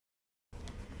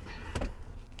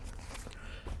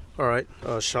Alright,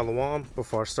 Shalom.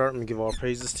 Before I start, let me give all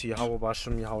praises to Yahweh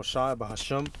Bashem Yahushai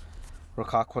Bahashem.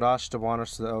 Rakah Kodash, double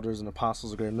honors to the elders and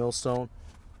apostles of Great Millstone.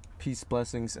 Peace,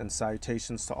 blessings, and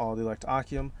salutations to all the elect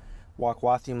Akim. Walk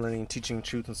Wathium, learning, teaching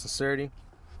truth and sincerity.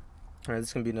 Alright, this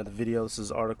is going to be another video. This is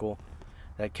an article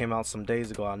that came out some days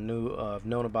ago. I've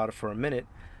known about it for a minute.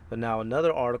 But now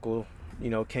another article,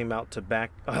 came out to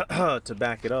back to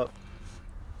back it up.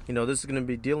 This is going to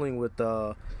be dealing with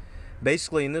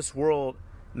basically in this world,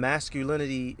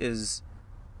 masculinity is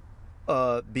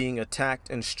being attacked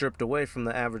and stripped away from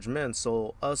the average men.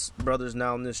 So us brothers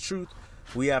now in this truth,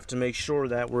 we have to make sure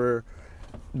that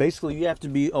you have to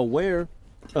be aware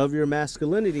of your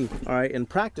masculinity, all right, and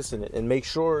practicing it, and make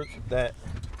sure that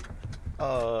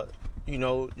you're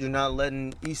not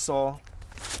letting Esau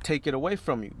take it away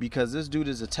from you, because this dude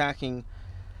is attacking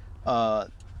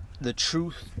the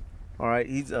truth, all right.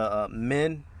 He's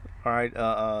men, all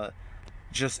right,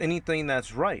 just anything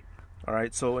that's right, all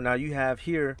right. So now you have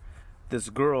here this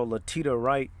girl Latita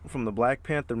Wright from the Black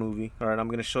Panther movie, all right. I'm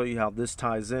going to show you how this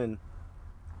ties in.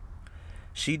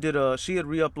 She had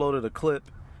re-uploaded a clip,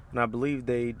 and I believe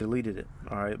they deleted it,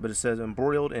 all right. But it says,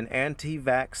 embroiled in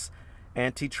anti-vax,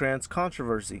 anti-trans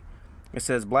controversy. It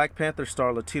says, Black Panther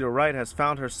star Latita Wright has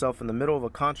found herself in the middle of a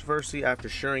controversy after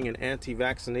sharing an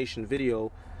anti-vaccination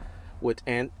video with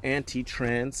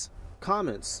anti-trans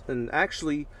comments. And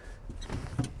actually,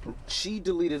 she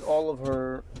deleted all of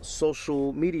her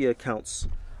social media accounts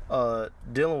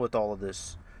dealing with all of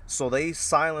this. So they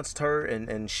silenced her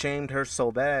and shamed her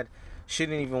so bad, she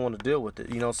didn't even want to deal with it.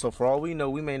 So for all we know,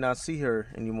 we may not see her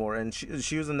anymore. And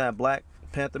she was in that Black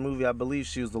Panther movie. I believe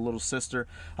she was the little sister.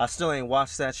 I still ain't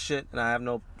watched that shit, and I have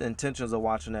no intentions of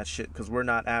watching that shit, because we're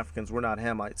not Africans, we're not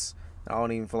Hamites. I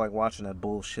don't even feel like watching that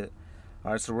bullshit.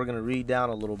 All right, so we're gonna read down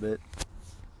a little bit.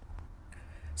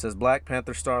 It says, Black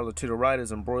Panther star Latita Wright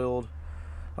is embroiled.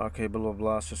 Okay, blah blah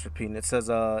blah. It's just repeating. It says,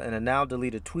 in a now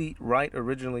deleted tweet, Wright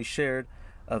originally shared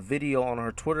a video on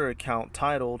her Twitter account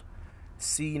titled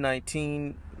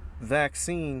C-19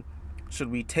 vaccine, should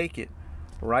we take it?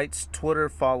 Wright's Twitter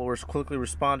followers quickly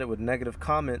responded with negative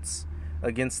comments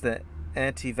against the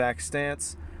anti-vax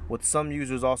stance, with some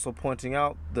users also pointing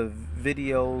out the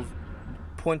video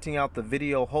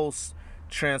host's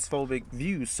transphobic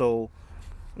views. So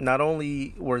not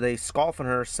only were they scoffing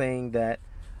her, saying that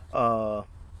why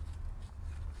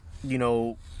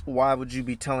would you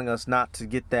be telling us not to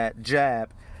get that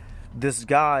jab? This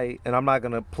guy, and I'm not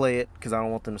gonna play it because I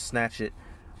don't want them to snatch it,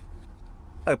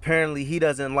 apparently he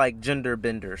doesn't like gender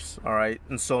benders, all right.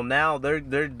 And so now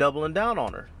they're doubling down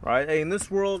on her, right? Hey, in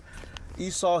this world,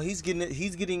 Esau,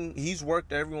 he's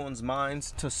worked everyone's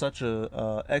minds to such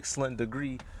a excellent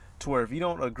degree to where if you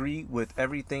don't agree with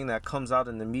everything that comes out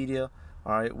in the media,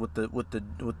 all right, with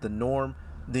the norm,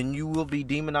 then you will be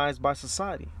demonized by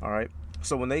society, all right.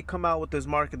 So when they come out with this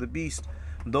mark of the beast,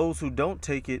 those who don't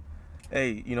take it,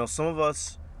 hey, some of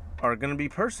us are going to be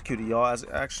persecuted, y'all. As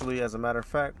a matter of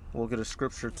fact, we'll get a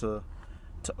scripture to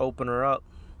open her up.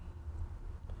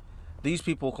 These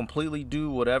people completely do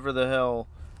whatever the hell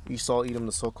Esau Edom,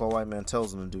 the so-called white man,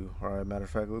 tells them to do. All right, matter of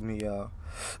fact, let me all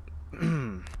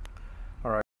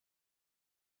right.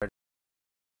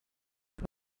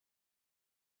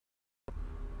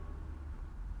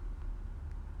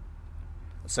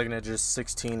 Second Edges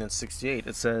 16 and 68.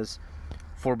 It says,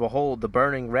 for behold, the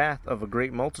burning wrath of a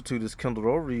great multitude is kindled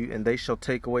over you, and they shall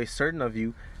take away certain of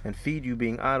you, and feed you,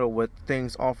 being idle, with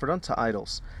things offered unto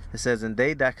idols. It says, and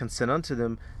they that consent unto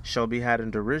them shall be had in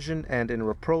derision and in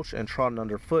reproach and trodden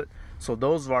under foot. So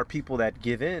those are people that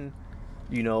give in,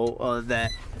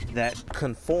 that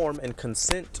conform and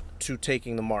consent to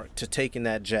taking the mark, to taking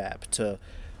that jab, to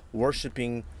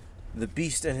worshiping the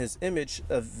beast and his image.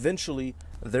 Eventually,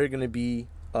 they're going to be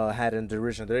had in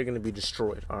derision. They're going to be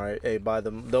destroyed, all right. Hey, by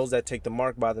those that take the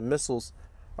mark by the missiles,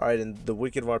 all right, and the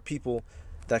wicked of our people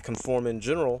that conform in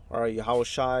general, all right,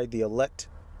 Yahushai, the elect,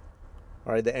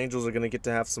 all right, the angels are going to get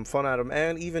to have some fun at them.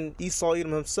 And even Esau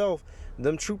Edom himself,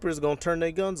 them troopers going to turn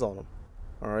their guns on him,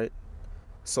 all right.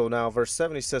 So now verse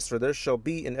 70 says, for there shall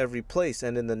be in every place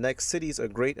and in the next cities a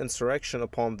great insurrection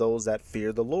upon those that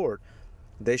fear the Lord.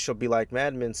 They shall be like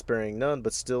madmen, sparing none,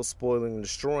 but still spoiling and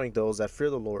destroying those that fear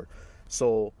the Lord.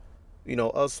 So,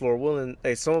 us, Lord willing,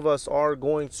 hey, some of us are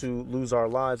going to lose our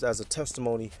lives as a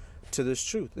testimony to this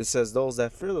truth. It says those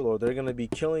that fear the Lord, they're going to be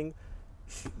killing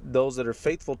those that are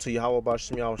faithful to Yahweh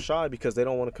Bashem Yahushai, because they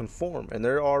don't want to conform. And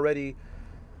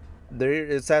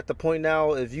it's at the point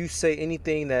now, if you say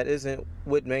anything that isn't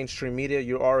with mainstream media,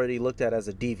 you're already looked at as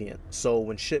a deviant. So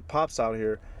when shit pops out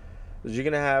here, you're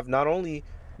going to have not only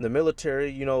the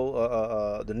military,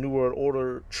 the New World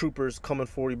Order troopers coming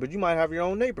for you, but you might have your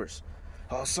own neighbors.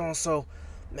 oh, so-and-so,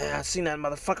 man, I seen that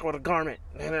motherfucker with a garment.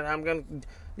 And I'm going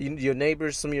to, your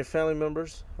neighbors, some of your family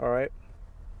members, all right?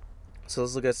 So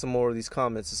let's look at some more of these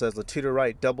comments. It says, Latita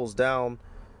Wright doubles down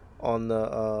on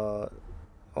the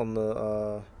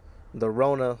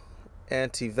Rona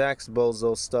anti-vax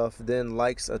bozo stuff, then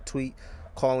likes a tweet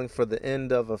calling for the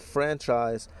end of a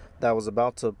franchise that was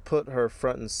about to put her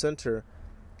front and center.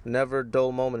 Never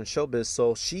dull moment in showbiz.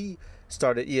 So she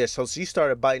started, she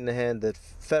started biting the hand that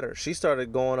fed her. She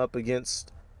started going up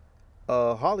against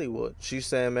Hollywood. She's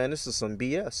saying, man, this is some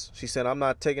BS. She said, I'm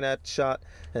not taking that shot,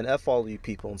 and F all of you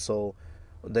people. And so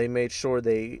they made sure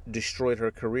they destroyed her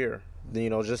career,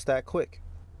 just that quick.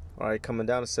 All right, coming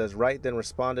down, it says, Wright then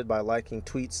responded by liking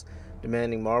tweets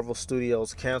demanding Marvel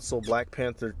Studios cancel Black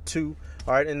Panther 2.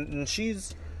 All right, and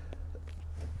she's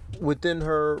within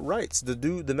her rights.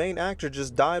 The main actor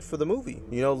just died for the movie.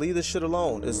 Leave this shit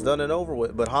alone. It's done and over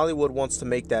with. But Hollywood wants to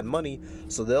make that money,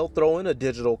 so they'll throw in a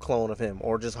digital clone of him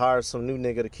or just hire some new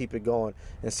nigga to keep it going.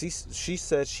 And she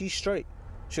said she's straight.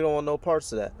 She don't want no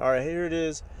parts of that. All right, here it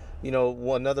is.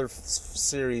 Another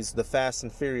series, the Fast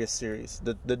and Furious series.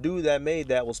 The dude that made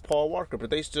that was Paul Walker,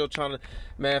 but they still trying to,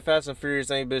 man, Fast and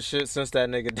Furious ain't been shit since that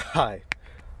nigga died.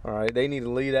 All right, they need to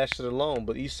leave that shit alone.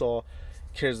 But Esau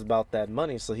cares about that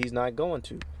money, so he's not going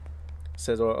to.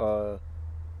 Says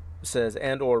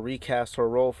and or recast her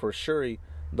role for Shuri,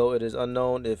 though it is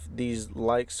unknown if these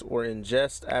likes were in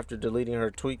jest. After deleting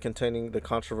her tweet containing the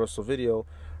controversial video,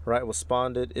 Wright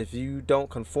responded, if you don't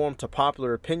conform to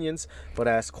popular opinions but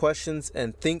ask questions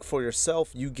and think for yourself,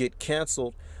 you get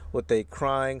canceled, with a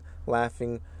crying,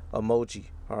 laughing emoji.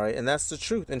 All right, and that's the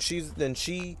truth. And she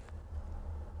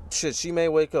may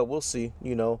wake up, we'll see,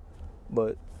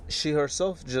 but she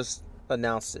herself just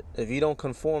announced it. If you don't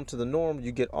conform to the norm,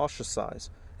 you get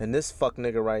ostracized. And this fuck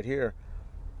nigga right here,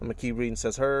 I'm gonna keep reading,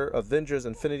 says her Avengers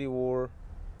Infinity War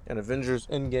and Avengers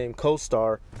Endgame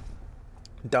co-star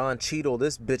Don Cheadle,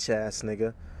 this bitch ass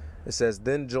nigga, it says,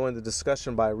 then joined the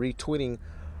discussion by retweeting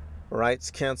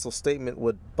Wright's cancel statement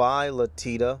with "Bye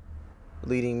Latita,"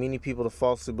 leading many people to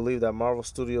falsely believe that Marvel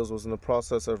Studios was in the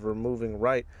process of removing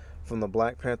Wright from the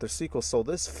Black Panther sequel. So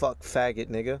this fuck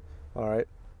faggot nigga, all right,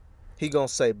 he gonna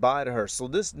say bye to her. So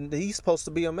he's supposed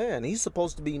to be a man. He's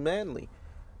supposed to be manly,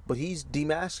 but he's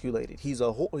demasculated. He's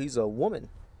a woman.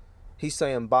 He's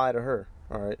saying bye to her.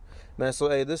 All right, man. So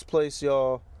hey, this place,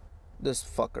 y'all. This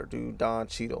fucker, dude, Don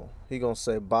Cheadle, he gonna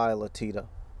say bye Latita,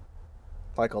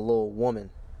 like a little woman.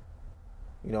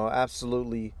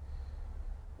 Absolutely,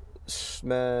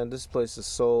 man. This place is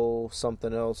so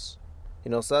something else.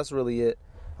 So that's really it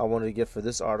I wanted to get for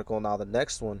this article. Now the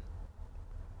next one,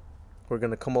 we're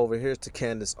gonna come over here to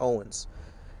Candace Owens,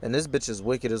 and this bitch is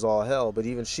wicked as all hell. But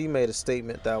even she made a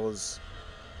statement that was,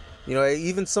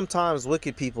 even sometimes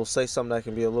wicked people say something that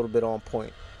can be a little bit on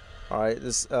point. All right,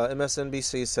 this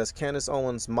MSNBC says Candace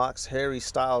Owens mocks Harry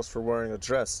Styles for wearing a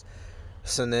dress.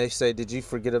 So they say, did you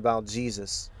forget about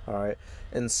Jesus? All right,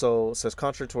 and so it says,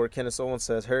 contrary to what Candace Owens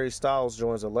says, Harry Styles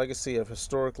joins a legacy of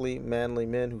historically manly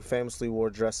men who famously wore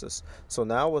dresses. So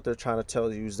now what they're trying to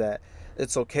tell you is that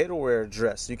it's okay to wear a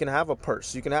dress. You can have a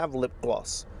purse. You can have lip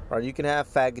gloss. All right, you can have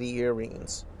faggoty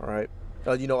earrings. All right,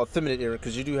 effeminate earrings,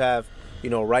 because you do have,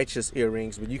 righteous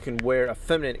earrings, but you can wear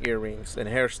effeminate earrings and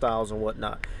hairstyles and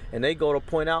whatnot. And they go to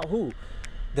point out who.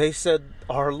 They said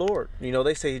our Lord.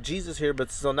 They say Jesus here,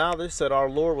 but so now they said our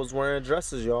Lord was wearing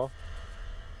dresses, y'all.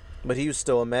 But he was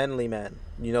still a manly man.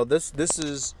 This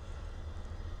is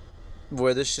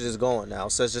where this shit is going now.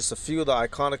 It says just a few of the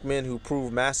iconic men who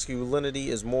prove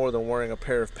masculinity is more than wearing a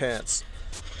pair of pants.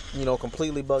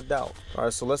 Completely bugged out. All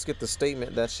right, so let's get the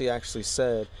statement that she actually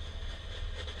said.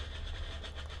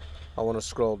 I want to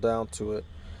scroll down to it.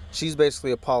 She's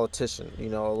basically a politician, a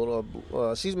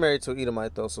little. She's married to an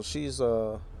Edomite though, so she's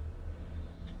so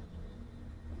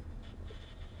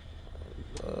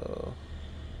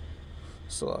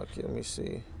okay, let me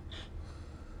see.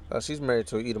 She's married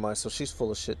to an Edomite, so she's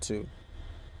full of shit too.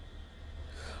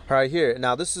 All right, here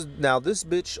now. This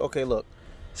bitch. Okay, look.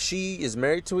 She is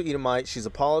married to an Edomite. She's a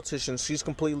politician. She's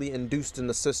completely induced in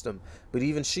the system. But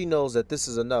even she knows that this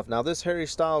is enough. Now, this Harry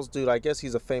Styles dude, I guess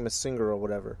he's a famous singer or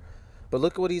whatever. But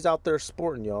look at what he's out there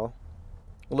sporting, y'all.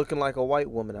 Looking like a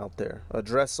white woman out there. A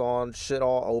dress on, shit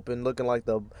all open. Looking like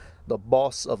the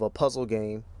boss of a puzzle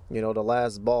game. The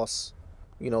last boss.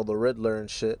 The Riddler and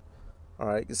shit. All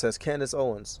right. It says Candace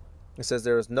Owens. It says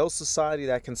there is no society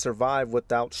that can survive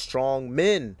without strong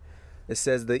men. It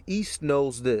says the East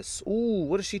knows this. Ooh,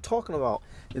 what is she talking about?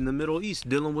 In the Middle East,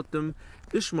 dealing with them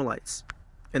Ishmaelites.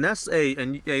 And that's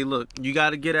look, you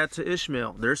got to get at to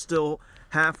Ishmael. They're still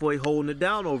halfway holding it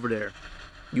down over there.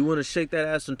 You want to shake that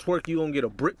ass and twerk, you going to get a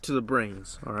brick to the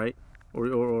brains, all right?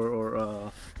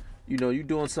 or you know, you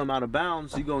doing something out of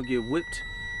bounds, you're gonna get whipped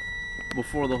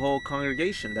before the whole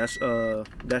congregation. That's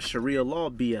Sharia law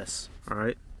BS. All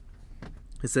right.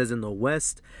 It says in the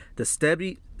West, the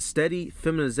steady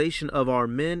feminization of our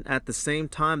men at the same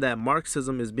time that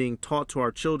Marxism is being taught to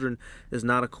our children is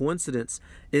not a coincidence.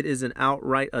 It is an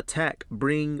outright attack.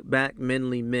 Bring back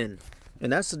manly men.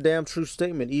 And that's a damn true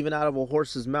statement, even out of a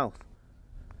horse's mouth.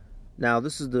 Now,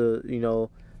 this is the, you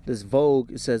know, this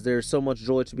Vogue. It says there's so much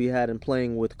joy to be had in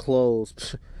playing with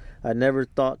clothes. I never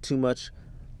thought too much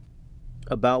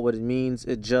about what it means.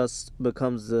 It just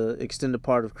becomes the extended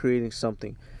part of creating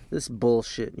something. This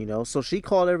bullshit, you know. So she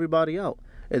called everybody out.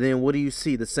 And then what do you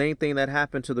see? The same thing that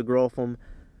happened to the girl from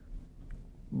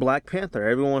Black Panther.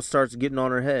 Everyone starts getting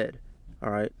on her head. All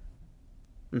right.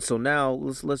 And so now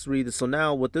let's read this. So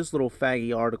now what this little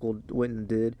faggy article went and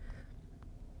did,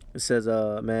 it says,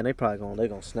 man, they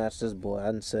gonna snatch this boy. I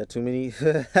didn't say too many.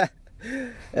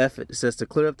 F it. It says to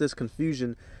clear up this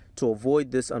confusion, to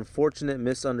avoid this unfortunate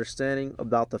misunderstanding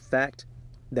about the fact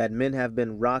that men have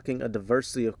been rocking a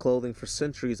diversity of clothing for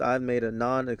centuries, I've made a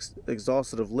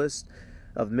non-exhaustive list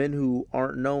of men who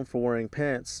aren't known for wearing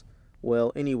pants,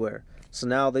 well, anywhere. So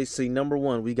now they see, number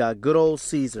one, we got good old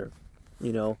Caesar.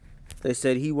 You know, they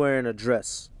said he wearing a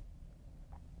dress.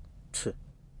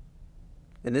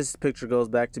 And this picture goes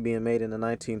back to being made in the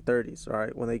 1930s, all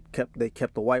right, when they kept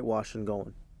the whitewashing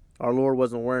going. Our Lord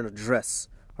wasn't wearing a dress.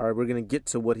 All right, we're going to get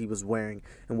to what he was wearing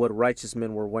and what righteous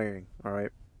men were wearing, all right?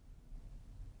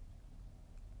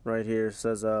 Right here it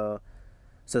says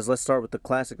let's start with the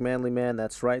classic manly man.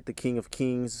 That's right, the King of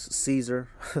Kings, Caesar.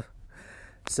 It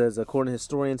says according to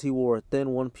historians, he wore a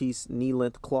thin one-piece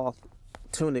knee-length cloth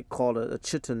tunic called a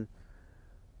chiton,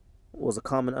 was a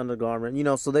common undergarment. You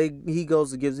know, so he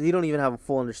don't even have a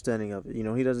full understanding of it. You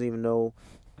know, he doesn't even know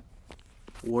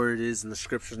where it is in the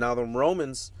scriptures. Now the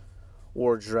Romans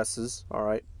wore dresses, all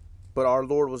right, but our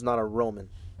Lord was not a Roman,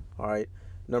 all right.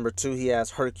 Number two, he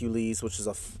has Hercules, which is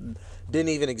didn't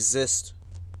even exist.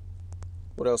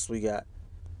 What else we got?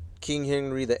 King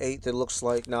Henry the VIII, it looks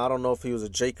like. Now, I don't know if he was a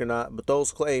Jake or not, but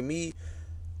those, me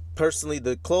personally,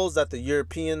 the clothes that the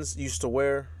Europeans used to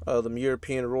wear, the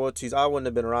European royalties, I wouldn't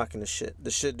have been rocking the shit.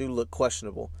 The shit do look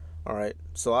questionable, all right?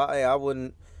 So I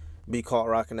wouldn't be caught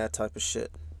rocking that type of shit,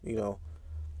 you know.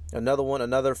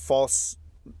 Another false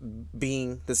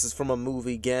being. This is from a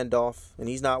movie, Gandalf, and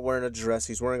he's not wearing a dress.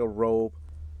 He's wearing a robe.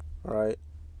 All right.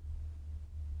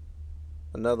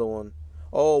 Another one.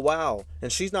 Oh, wow.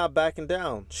 And she's not backing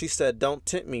down. She said, don't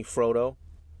tempt me, Frodo.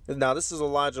 Now, this is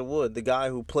Elijah Wood, the guy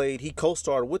who he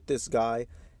co-starred with this guy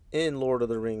in Lord of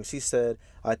the Rings. He said,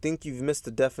 I think you've missed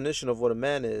the definition of what a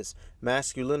man is.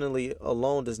 Masculinity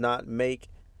alone does not make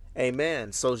a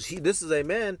man. So this is a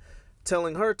man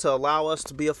telling her to allow us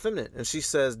to be effeminate. And she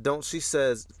says,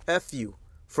 F you.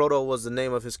 Frodo was the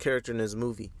name of his character in his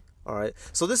movie. All right.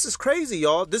 So this is crazy,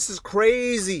 y'all. This is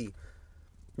crazy.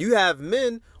 You have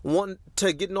men wanting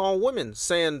to get on women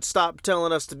saying, stop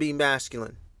telling us to be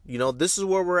masculine. You know, this is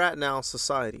where we're at now in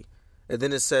society. And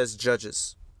then it says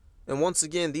judges. And once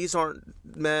again, these aren't,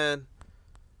 man,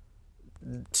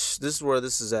 this is where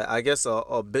this is at. I guess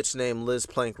a bitch named Liz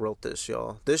Plank wrote this,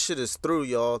 y'all. This shit is through,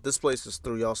 y'all. This place is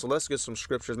through, y'all. So let's get some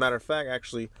scriptures. Matter of fact,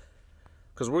 actually,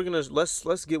 because we're going to,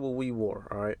 let's get what we wore,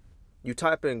 all right? You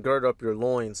type in gird up your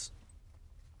loins.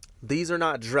 These are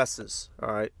not dresses,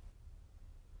 all right?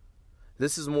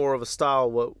 This is more of a style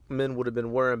what men would have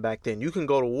been wearing back then. You can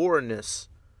go to war in this.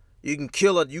 You can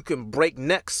kill it. You can break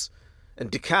necks and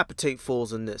decapitate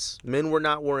fools in this. Men were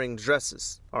not wearing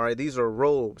dresses, all right? These are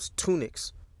robes,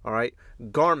 tunics, all right?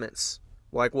 Garments,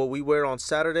 like what we wear on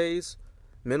Saturdays.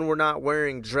 Men were not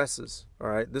wearing dresses, all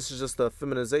right? This is just the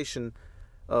feminization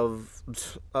of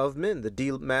men, the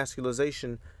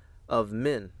demasculization of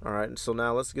men, all right? And so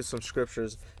now let's get some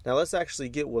scriptures. Now let's actually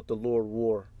get what the Lord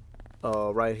wore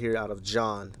right here out of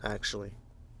John, actually.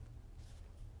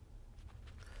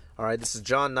 All right, this is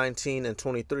John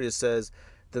 19:23. It says,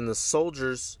 then the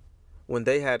soldiers, when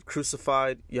they had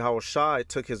crucified Yahushua,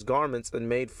 took his garments and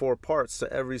made 4 parts,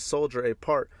 to every soldier a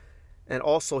part, and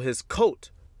also his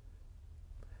coat.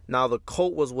 Now the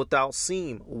coat was without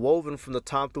seam, woven from the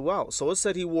top throughout. So it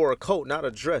said he wore a coat, not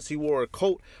a dress. He wore a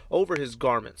coat over his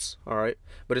garments, all right?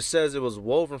 But it says it was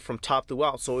woven from top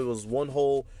throughout, so it was one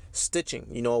whole stitching.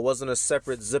 You know, it wasn't a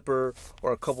separate zipper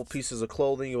or a couple pieces of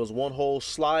clothing. It was one whole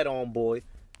slide-on boy,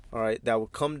 all right, that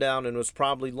would come down, and it was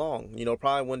probably long. You know,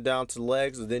 probably went down to the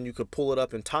legs, and then you could pull it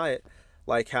up and tie it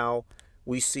like how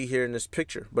we see here in this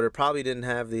picture. But it probably didn't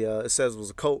have the, it says it was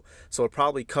a coat, so it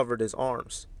probably covered his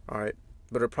arms, all right?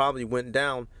 But it probably went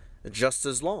down just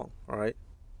as long, all right?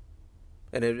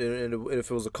 And if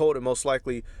it was a coat, it most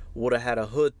likely would have had a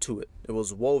hood to it. It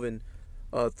was woven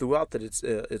throughout that.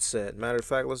 It said. Matter of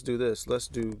fact, let's do this. Let's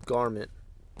do garment.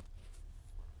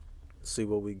 See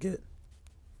what we get.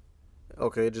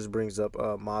 Okay, it just brings up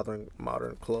modern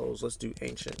clothes. Let's do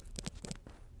ancient.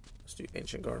 Let's do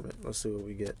ancient garment. Let's see what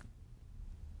we get.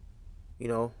 You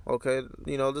know, okay,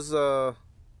 you know, this is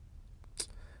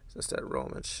that's that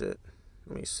Roman shit.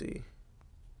 Let me see.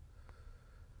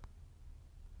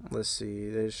 Let's see.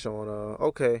 They're showing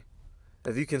okay.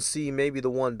 If you can see maybe the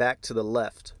one back to the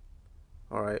left.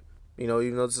 All right. You know,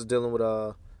 even though this is dealing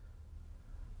with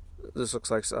this looks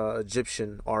like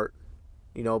Egyptian art.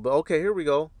 You know, but okay, here we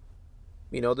go.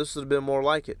 You know, this would have been more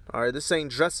like it. All right, this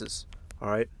ain't dresses. All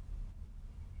right.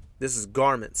 This is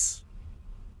garments.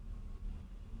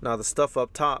 Now the stuff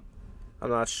up top, I'm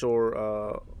not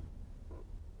sure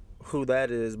who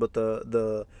that is, but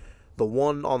the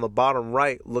one on the bottom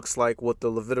right looks like what the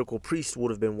Levitical priest would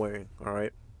have been wearing. All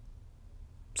right.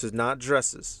 This is not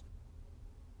dresses.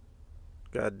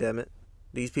 God damn it.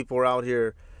 These people are out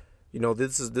here, you know,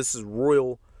 this is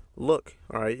royal look.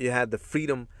 All right. You had the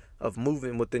freedom of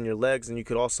movement within your legs, and you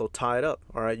could also tie it up.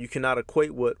 All right. You cannot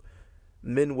equate what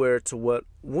men wear to what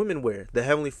women wear. The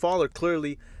Heavenly Father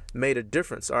clearly made a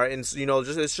difference. All right. And you know,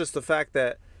 it's just the fact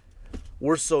that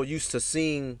we're so used to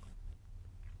seeing,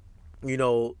 you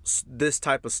know, this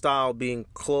type of style being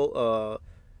put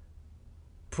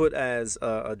as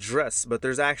a dress, but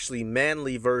there's actually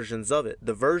manly versions of it.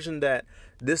 The version that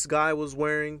this guy was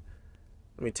wearing,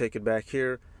 let me take it back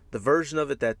here. The version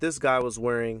of it that this guy was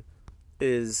wearing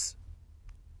is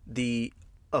the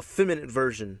effeminate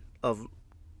version of,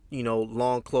 you know,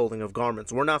 long clothing, of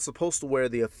garments. We're not supposed to wear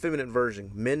the effeminate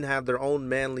version. Men have their own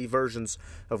manly versions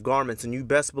of garments, and you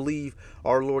best believe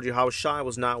our Lord Yahushua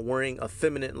was not wearing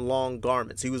effeminate long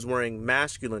garments. He was wearing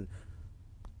masculine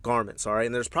garments, all right?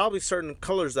 And there's probably certain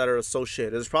colors that are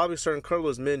associated. There's probably certain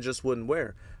colors men just wouldn't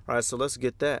wear. All right, so let's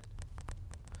get that.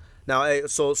 Now, hey,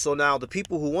 so now the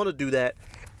people who want to do that,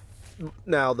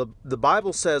 now the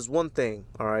Bible says one thing,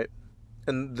 all right?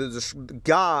 And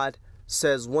God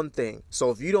says one thing.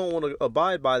 So if you don't want to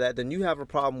abide by that, then you have a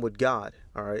problem with God.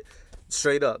 All right.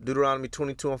 Straight up. Deuteronomy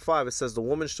 22:5, it says, the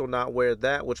woman shall not wear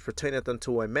that which pertaineth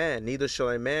unto a man, neither shall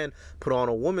a man put on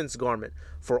a woman's garment.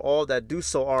 For all that do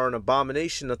so are an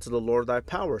abomination unto the Lord thy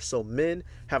power. So men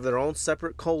have their own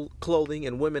separate clothing,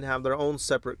 and women have their own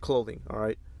separate clothing. All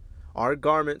right. Our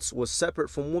garments was separate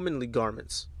from womanly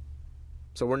garments.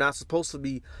 So we're not supposed to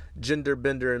be gender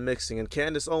bender and mixing. And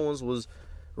Candace Owens was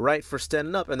right for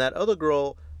standing up, and that other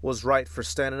girl was right for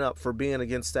standing up, for being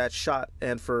against that shot,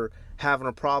 and for having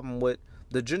a problem with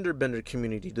the gender bender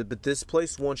community. But this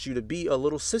place wants you to be a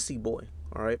little sissy boy,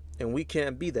 all right? And we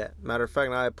can't be that. Matter of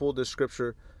fact, I pulled this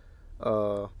scripture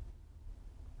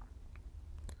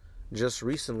just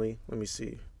recently. Let me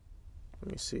see.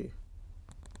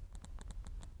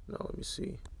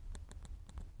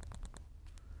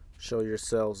 Show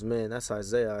yourselves men. That's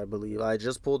Isaiah, I believe. I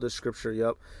just pulled this scripture,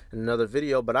 in another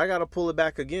video, but I gotta pull it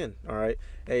back again. All right.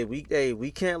 Hey,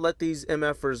 we can't let these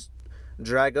MFers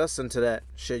drag us into that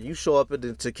shit. You show up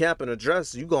to camp in a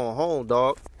dress, you going home,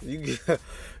 dog. You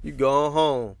going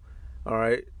home. All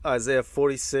right. Isaiah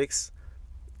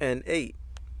 46:8.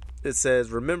 It says,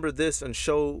 remember this and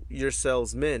show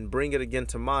yourselves men. Bring it again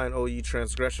to mind, O ye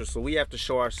transgressors. So we have to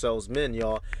show ourselves men,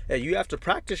 y'all. Hey, you have to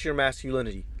practice your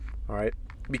masculinity. All right.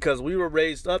 Because we were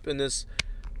raised up in this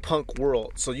punk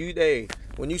world. So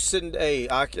when you sitting,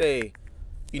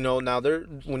 you know, now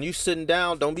when you sitting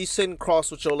down, don't be sitting cross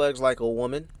with your legs like a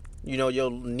woman. You know, your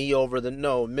knee over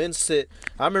no. Men sit.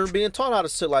 I remember being taught how to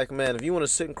sit like a man. If you want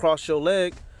to sit and cross your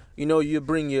leg, you know, you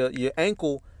bring your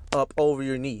ankle up over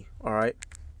your knee. All right.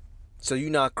 So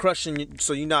you're not crushing the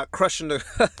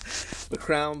the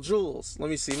crown jewels. Let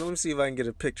me see if I can get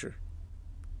a picture.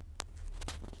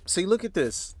 See, look at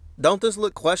this. Don't this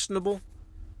look questionable?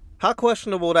 How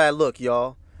questionable that look,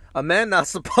 y'all? A man not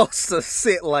supposed to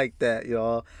sit like that,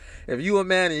 y'all. If you a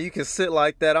man and you can sit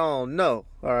like that, I don't know.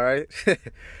 All right.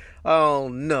 I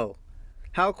don't know.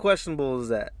 How questionable is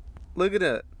that? Look at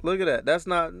that. Look at that. That's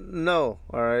not, no.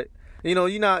 All right.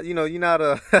 You're not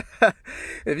a,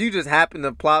 if you just happen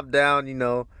to plop down,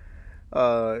 your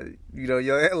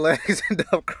legs end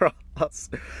up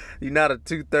crossed. You're not a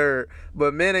 2/3.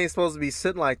 But men ain't supposed to be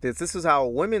sitting like this. This is how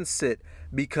women sit,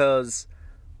 because,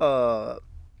 their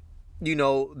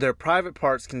private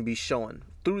parts can be shown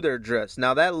through their dress.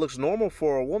 Now that looks normal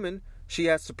for a woman. She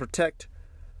has to protect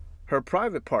her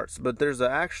private parts. But there's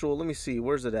an actual, let me see,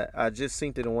 where's it at? I just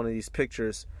seen it in one of these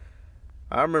pictures.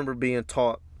 I remember being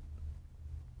taught.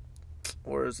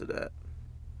 Where is it at?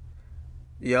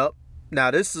 Yep.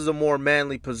 Now this is a more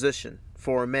manly position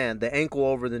for a man. The ankle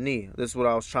over the knee. This is what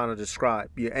I was trying to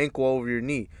describe. Your ankle over your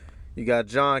knee. You got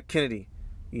John Kennedy,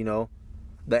 you know.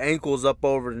 The ankle's up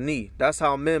over the knee. That's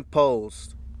how men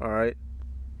posed, all right?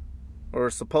 Or are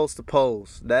supposed to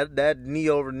pose. That knee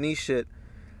over knee shit,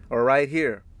 or right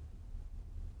here.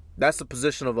 That's the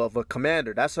position of a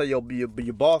commander. That's how your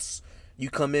boss,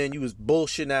 you come in, you was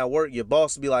bullshitting at work. Your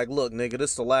boss be like, look, nigga,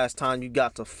 this is the last time you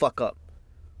got to fuck up.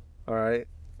 All right?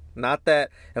 Not that.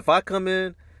 If I come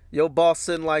in, your boss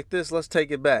sitting like this, let's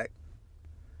take it back.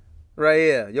 Right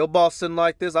here. Your boss sitting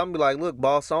like this, I'm be like, look,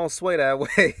 boss, I don't sway that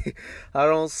way. I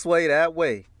don't sway that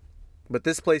way. But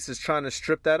this place is trying to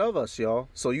strip that of us, y'all.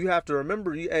 So you have to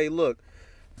remember, hey, look,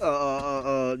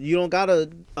 you don't gotta,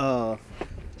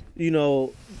 you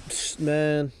know,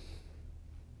 man,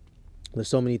 there's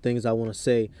so many things I want to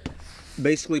say.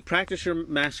 Basically, practice your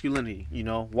masculinity, you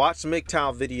know. Watch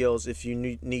MGTOW videos if you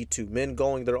need to. Men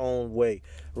going their own way.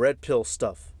 Red pill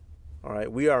stuff. All right,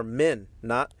 we are men,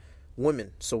 not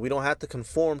women. So we don't have to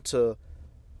conform to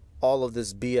all of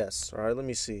this BS. All right, let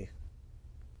me see.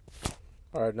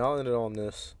 All right, now I'll end it on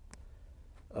this.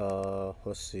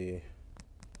 Let's see.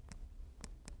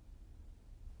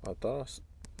 I thought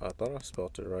I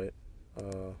spelled it right.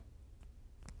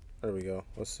 There we go.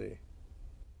 Let's see.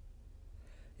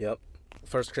 Yep.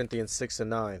 1 Corinthians 6 and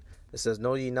 9. It says,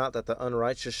 know ye not that the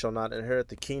unrighteous shall not inherit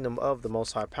the kingdom of the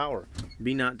Most High Power?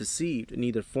 Be not deceived,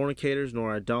 neither fornicators,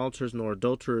 nor idolaters, nor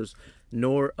adulterers,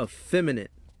 nor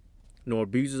effeminate, nor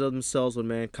abusers of themselves with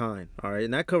mankind. All right,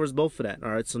 and that covers both of that.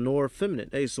 All right, so nor effeminate.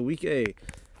 Hey, so we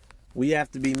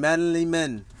have to be manly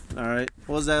men. All right,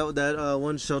 what was that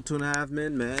one show, 2.5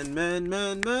 Men?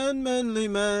 Manly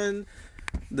men.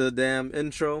 The damn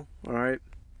intro. All right,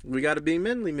 we got to be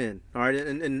manly men. All right,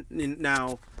 and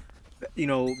now, you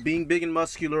know, being big and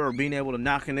muscular or being able to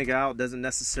knock a nigga out doesn't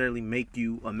necessarily make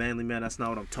you a manly man. That's not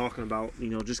what I'm talking about. You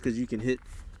know, just because you can hit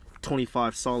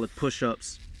 25 solid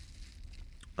push-ups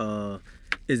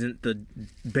isn't the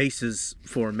basis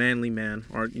for a manly man.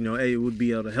 Or, you know, hey, it would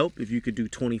be able to help if you could do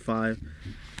 25.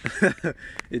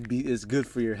 It's good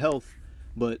for your health.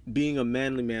 But being a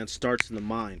manly man starts in the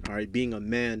mind. All right, being a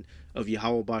man of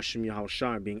Yahweh Bashem Yahweh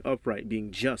Shai, being upright,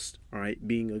 being just. All right,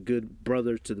 being a good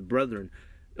brother to the brethren.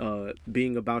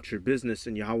 Being about your business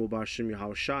in Yahweh Bashem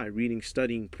Yahweh Shai, reading,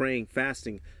 studying, praying,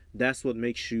 fasting. That's what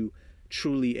makes you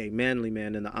truly a manly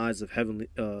man in the eyes of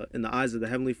the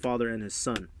Heavenly Father and His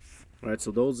Son. All right,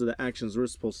 so those are the actions we're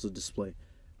supposed to display.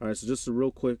 All right, so just a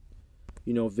real quick,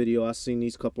 you know, video. I seen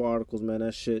these couple articles, man.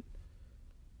 That shit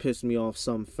pissed me off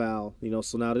some foul. You know,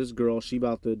 so now this girl, she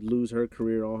about to lose her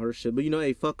career, all her shit. But you know,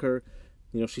 hey, fuck her.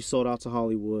 You know, she sold out to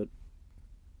Hollywood.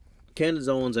 Candace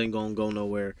Owens ain't gonna go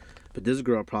nowhere, but this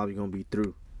girl probably gonna be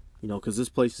through. You know, because this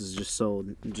place is just so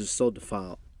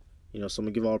defiled. You know, so I'm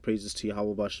going to give all praises to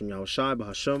Yahweh Bashem Yahweh Shai,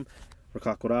 Bahashem,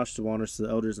 Rakakorash, to honors to the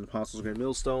elders and apostles of Great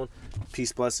Millstone.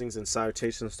 Peace, blessings, and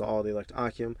salutations to all the elect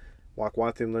Akim. Walk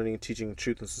with them, learning and teaching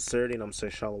truth and sincerity. And I'm going to say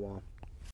Shalom.